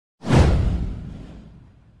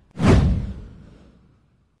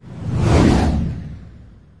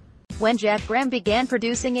When Jack Graham began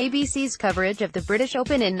producing ABC's coverage of the British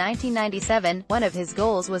Open in 1997, one of his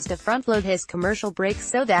goals was to front-load his commercial breaks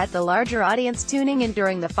so that the larger audience tuning in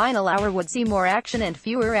during the final hour would see more action and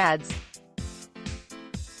fewer ads.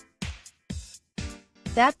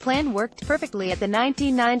 That plan worked perfectly at the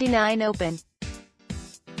 1999 Open.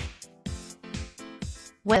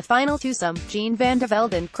 When the final twosome,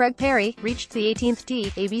 Velde and Craig Parry, reached the 18th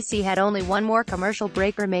tee, ABC had only one more commercial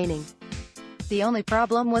break remaining. The only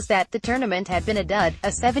problem was that the tournament had been a dud, a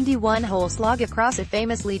 71-hole slog across a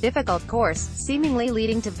famously difficult course, seemingly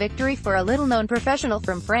leading to victory for a little-known professional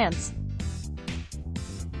from France.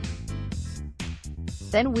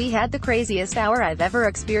 "Then we had the craziest hour I've ever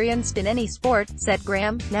experienced in any sport," said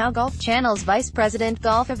Graham, now Golf Channel's vice president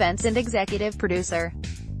golf events and executive producer.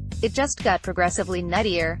 "It just got progressively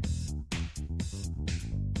nuttier.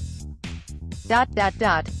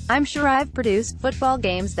 I'm sure I've produced football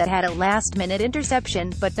games that had a last-minute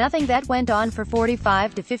interception, but nothing that went on for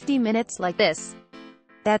 45 to 50 minutes like this."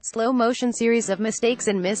 That slow-motion series of mistakes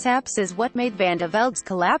and mishaps is what made Velde and Velde's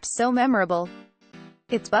collapse so memorable.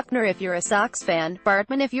 "It's Buckner if you're a Sox fan,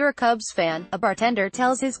 Bartman if you're a Cubs fan," a bartender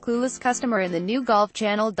tells his clueless customer in the new Golf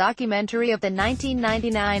Channel documentary of the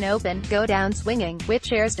 1999 Open, Go Down Swinging,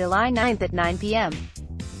 which airs July 9 at 9 p.m.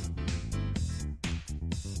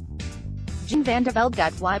 Velde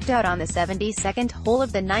got wiped out on the 72nd hole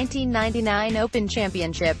of the 1999 Open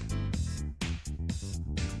Championship.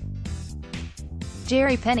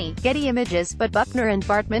 Jerry Penny, Getty Images. "But Buckner and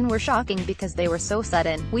Bartman were shocking because they were so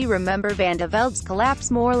sudden. We remember Velde's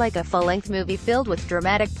collapse more like a full-length movie filled with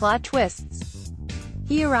dramatic plot twists.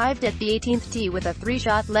 He arrived at the 18th tee with a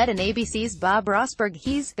 3-shot lead and ABC's Bob Rosberg,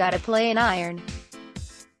 he's gotta play an iron.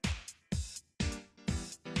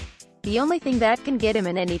 The only thing that can get him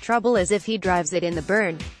in any trouble is if he drives it in the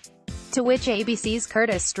burn." To which ABC's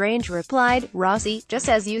Curtis Strange replied, "Rossi, just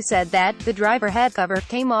as you said that, the driver head cover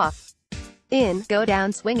came off." In Go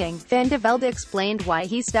Down Swinging, Velde explained why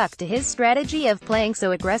he stuck to his strategy of playing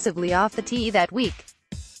so aggressively off the tee that week.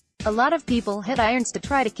 "A lot of people hit irons to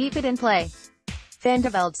try to keep it in play,"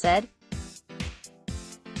 Velde said.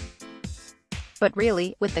 "But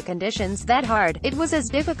really, with the conditions that hard, it was as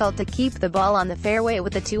difficult to keep the ball on the fairway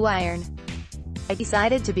with the 2-iron. I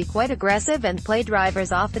decided to be quite aggressive and play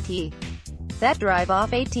drivers off the tee. That drive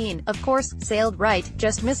off 18, of course, sailed right,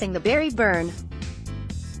 just missing the berry burn.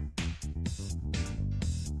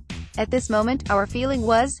 At this moment, our feeling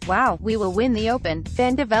was, wow, we will win the Open,"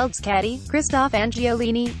 Velde's caddy, Christophe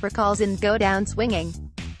Angiolini, recalls in Go Down Swinging.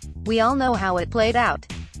 "We all know how it played out.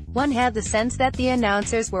 One had the sense that the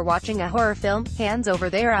announcers were watching a horror film, hands over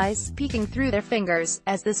their eyes, peeking through their fingers,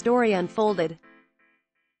 as the story unfolded.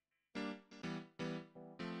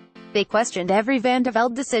 They questioned every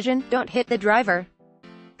Velde decision. Don't hit the driver.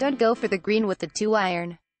 Don't go for the green with the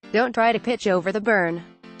 2-iron. Don't try to pitch over the burn.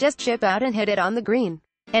 Just chip out and hit it on the green.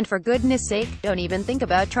 And for goodness sake, don't even think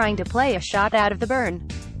about trying to play a shot out of the burn."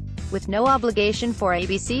 With no obligation for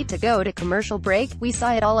ABC to go to commercial break, we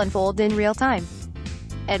saw it all unfold in real time.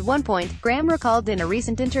 At one point, Graham recalled in a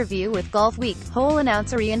recent interview with Golf Week, hole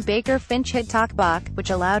announcer Ian Baker Finch had talkback,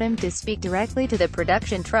 which allowed him to speak directly to the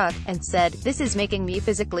production truck, and said, "This is making me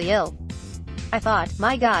physically ill. I thought,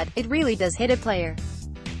 my God, it really does hit a player."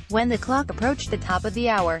 When the clock approached the top of the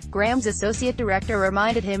hour, Graham's associate director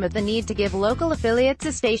reminded him of the need to give local affiliates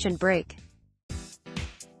a station break.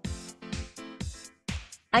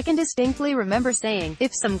 "I can distinctly remember saying,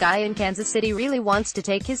 if some guy in Kansas City really wants to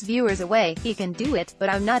take his viewers away, he can do it, but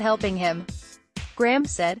I'm not helping him," Graham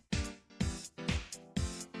said.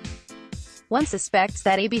 One suspects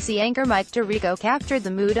that ABC anchor Mike Tirico captured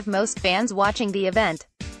the mood of most fans watching the event.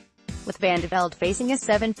 With Velde facing a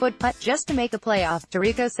 7-foot putt just to make a playoff,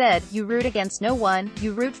 Tirico said, "You root against no one,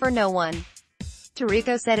 you root for no one,"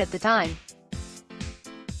 Tirico said at the time.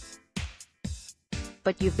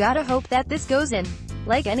 "But you've gotta hope that this goes in."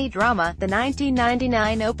 Like any drama, the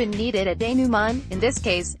 1999 Open needed a denouement, in this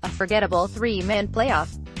case, a forgettable 3-man playoff.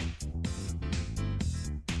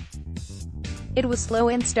 It was slow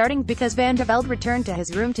in starting because Velde returned to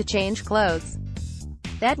his room to change clothes.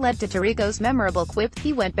 That led to Tirico's memorable quip,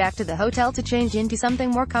 "He went back to the hotel to change into something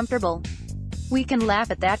more comfortable." We can laugh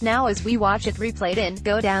at that now as we watch it replayed in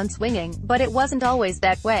Go Down Swinging, but it wasn't always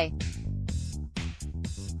that way.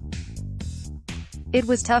 It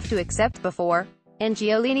was tough to accept before.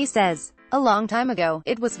 Angiolini says, "A long time ago,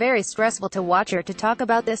 it was very stressful to watch her to talk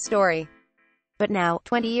about this story. But now,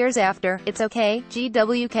 20 years after, it's okay,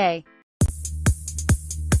 GWK.